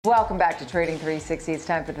Welcome back to Trading 360. It's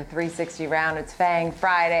time for the 360 round. It's FANG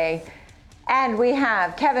Friday. And we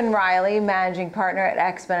have Kevin Riley, Managing Partner at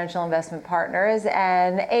Exponential Investment Partners,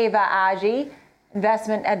 and Ava Aji,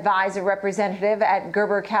 Investment Advisor Representative at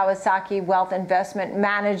Gerber Kawasaki Wealth Investment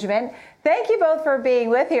Management. Thank you both for being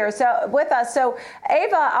with us. So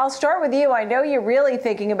Ava, I'll start with you. I know you're really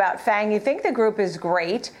thinking about FANG. You think the group is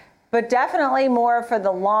great, but definitely more for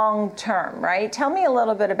the long term, right? Tell me a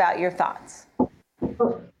little bit about your thoughts.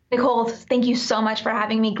 Nicole, thank you so much for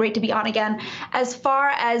having me. Great to be on again. As far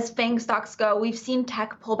as FANG stocks go, we've seen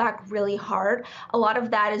tech pull back really hard. A lot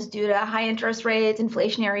of that is due to high interest rates,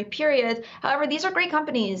 inflationary periods. However, these are great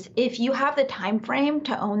companies. If you have the time frame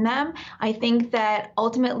to own them, I think that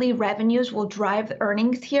ultimately revenues will drive the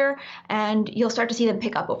earnings here, and you'll start to see them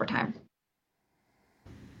pick up over time.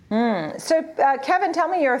 So, Kevin, tell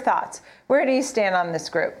me your thoughts. Where do you stand on this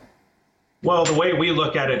group? Well, the way we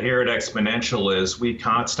look at it here at Exponential is we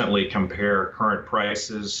constantly compare current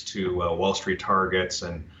prices to Wall Street targets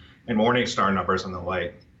and Morningstar numbers and the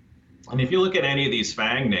like. And if you look at any of these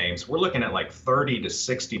FANG names, we're looking at like 30 to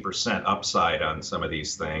 60% upside on some of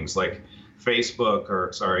these things, like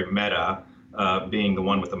Meta being the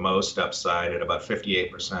one with the most upside at about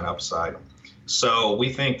 58% upside. So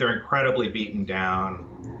we think they're incredibly beaten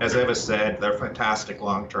down. As Eva said, they're fantastic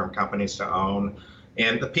long-term companies to own.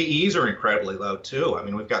 And the PEs are incredibly low too. I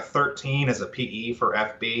mean, we've got 13 as a PE for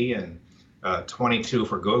FB and 22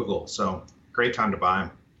 for Google. So great time to buy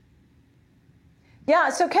them. Yeah,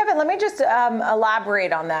 so Kevin, let me just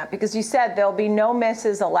elaborate on that, because you said there'll be no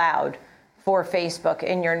misses allowed for Facebook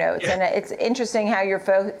in your notes. Yeah. And it's interesting how you're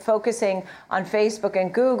focusing on Facebook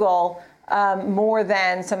and Google more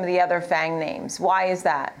than some of the other FANG names. Why is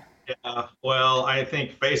that? Yeah, well, I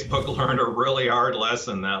think Facebook learned a really hard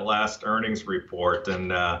lesson that last earnings report,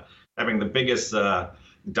 and having the biggest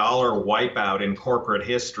dollar wipeout in corporate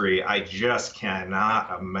history, I just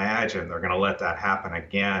cannot imagine they're going to let that happen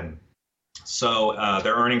again. So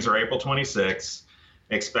their earnings are April 26,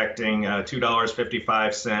 expecting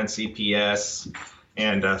 $2.55 EPS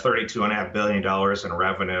and $32.5 billion in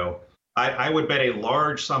revenue. I would bet a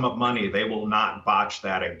large sum of money they will not botch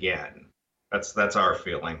that again. That's our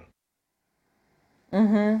feeling.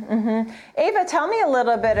 Ava, tell me a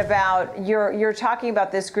little bit about you're talking about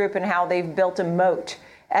this group and how they've built a moat,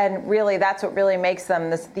 and really that's what really makes them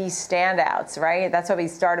these standouts, right? That's why we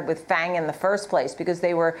started with FANG in the first place, because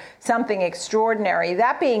they were something extraordinary.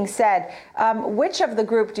 That being said, which of the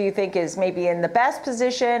group do you think is maybe in the best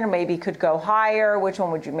position, or maybe could go higher? Which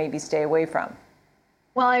one would you maybe stay away from?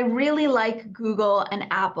 Well, I really like Google and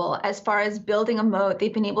Apple as far as building a moat.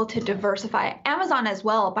 They've been able to diversify. Amazon as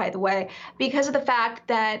well, by the way, because of the fact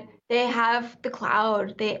that they have the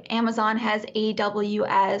cloud. Amazon has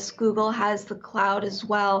AWS, Google has the cloud as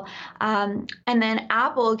well. And then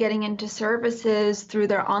Apple getting into services through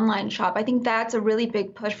their online shop. I think that's a really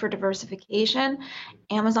big push for diversification.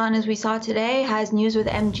 Amazon, as we saw today, has news with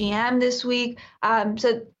MGM this week.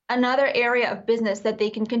 So another area of business that they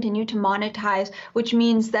can continue to monetize, which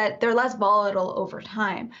means that they're less volatile over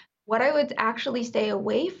time. What I would actually stay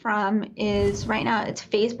away from is, right now, it's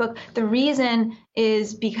Facebook. The reason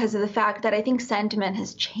is because of the fact that I think sentiment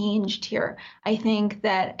has changed here. I think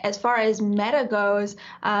that as far as Meta goes,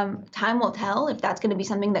 time will tell if that's going to be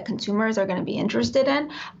something that consumers are going to be interested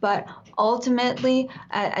in. But ultimately,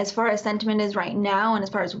 as far as sentiment is right now, and as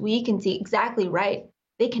far as we can see, exactly right,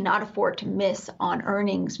 they cannot afford to miss on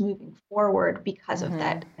earnings moving forward because of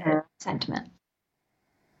that sentiment.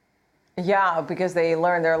 Yeah, because they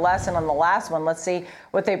learned their lesson on the last one. Let's see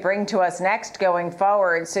what they bring to us next going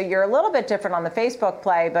forward. So you're a little bit different on the Facebook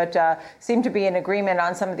play, but seem to be in agreement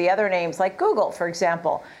on some of the other names like Google, for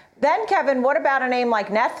example. Then, Kevin, what about a name like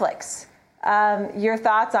Netflix? Your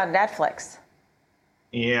thoughts on Netflix?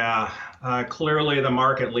 Yeah, clearly the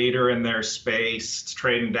market leader in their space. It's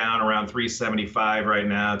trading down around $375 right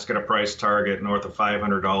now. It's got a price target north of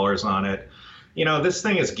 $500 on it. You know, this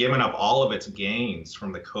thing has given up all of its gains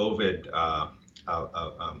from the COVID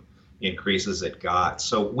increases it got.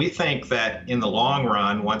 So we think that in the long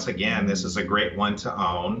run, once again, this is a great one to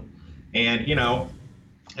own. And, you know,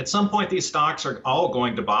 at some point, these stocks are all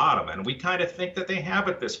going to bottom, and we kind of think that they have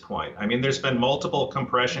at this point. I mean, there's been multiple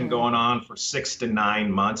compression going on for 6 to 9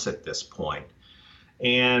 months at this point.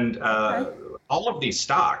 And all of these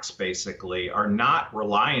stocks basically are not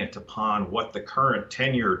reliant upon what the current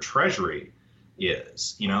 10-year treasury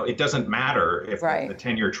is. You know, it doesn't matter if the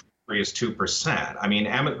 10-year treasury is 2%. I mean,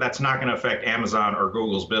 that's not going to affect Amazon or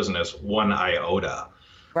Google's business one iota.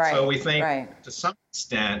 Right. So we think to some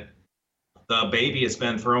extent, the baby has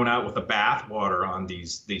been thrown out with the bathwater on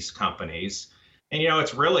these companies. And,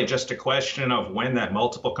 it's really just a question of when that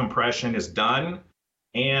multiple compression is done.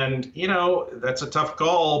 And, that's a tough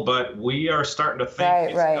call, but we are starting to think Right,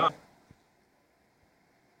 it's right. done.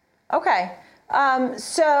 Okay.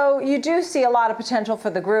 So you do see a lot of potential for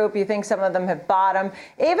the group. You think some of them have bottomed.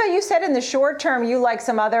 Ava, you said in the short term you like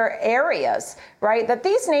some other areas, right? That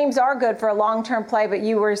these names are good for a long-term play, but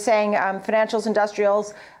you were saying financials,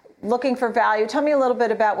 industrials, looking for value. Tell me a little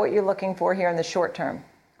bit about what you're looking for here in the short term,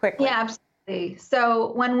 quickly. Yeah, absolutely.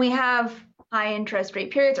 So when we have high interest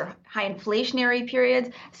rate periods or high inflationary periods,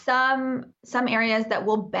 some areas that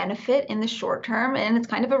will benefit in the short term, and it's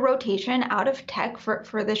kind of a rotation out of tech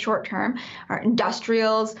for the short term, are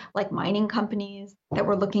industrials like mining companies that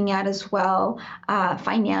we're looking at as well,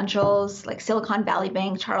 financials like Silicon Valley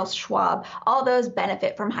Bank, Charles Schwab, all those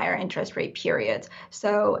benefit from higher interest rate periods.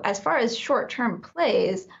 So as far as short-term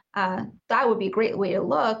plays, that would be a great way to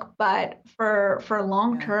look, but for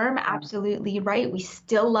long term, absolutely right. We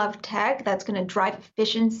still love tech. That's going to drive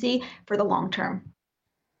efficiency for the long term.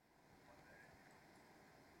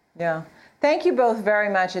 Yeah. Thank you both very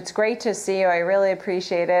much. It's great to see you. I really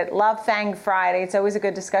appreciate it. Love FANG Friday. It's always a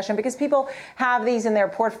good discussion because people have these in their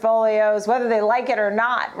portfolios, whether they like it or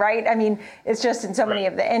not, right? I mean, it's just in so many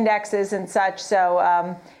of the indexes and such. So,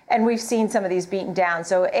 and we've seen some of these beaten down.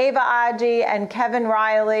 So Ava Aji and Kevin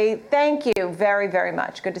Riley, thank you very, very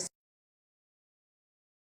much. Good to see you.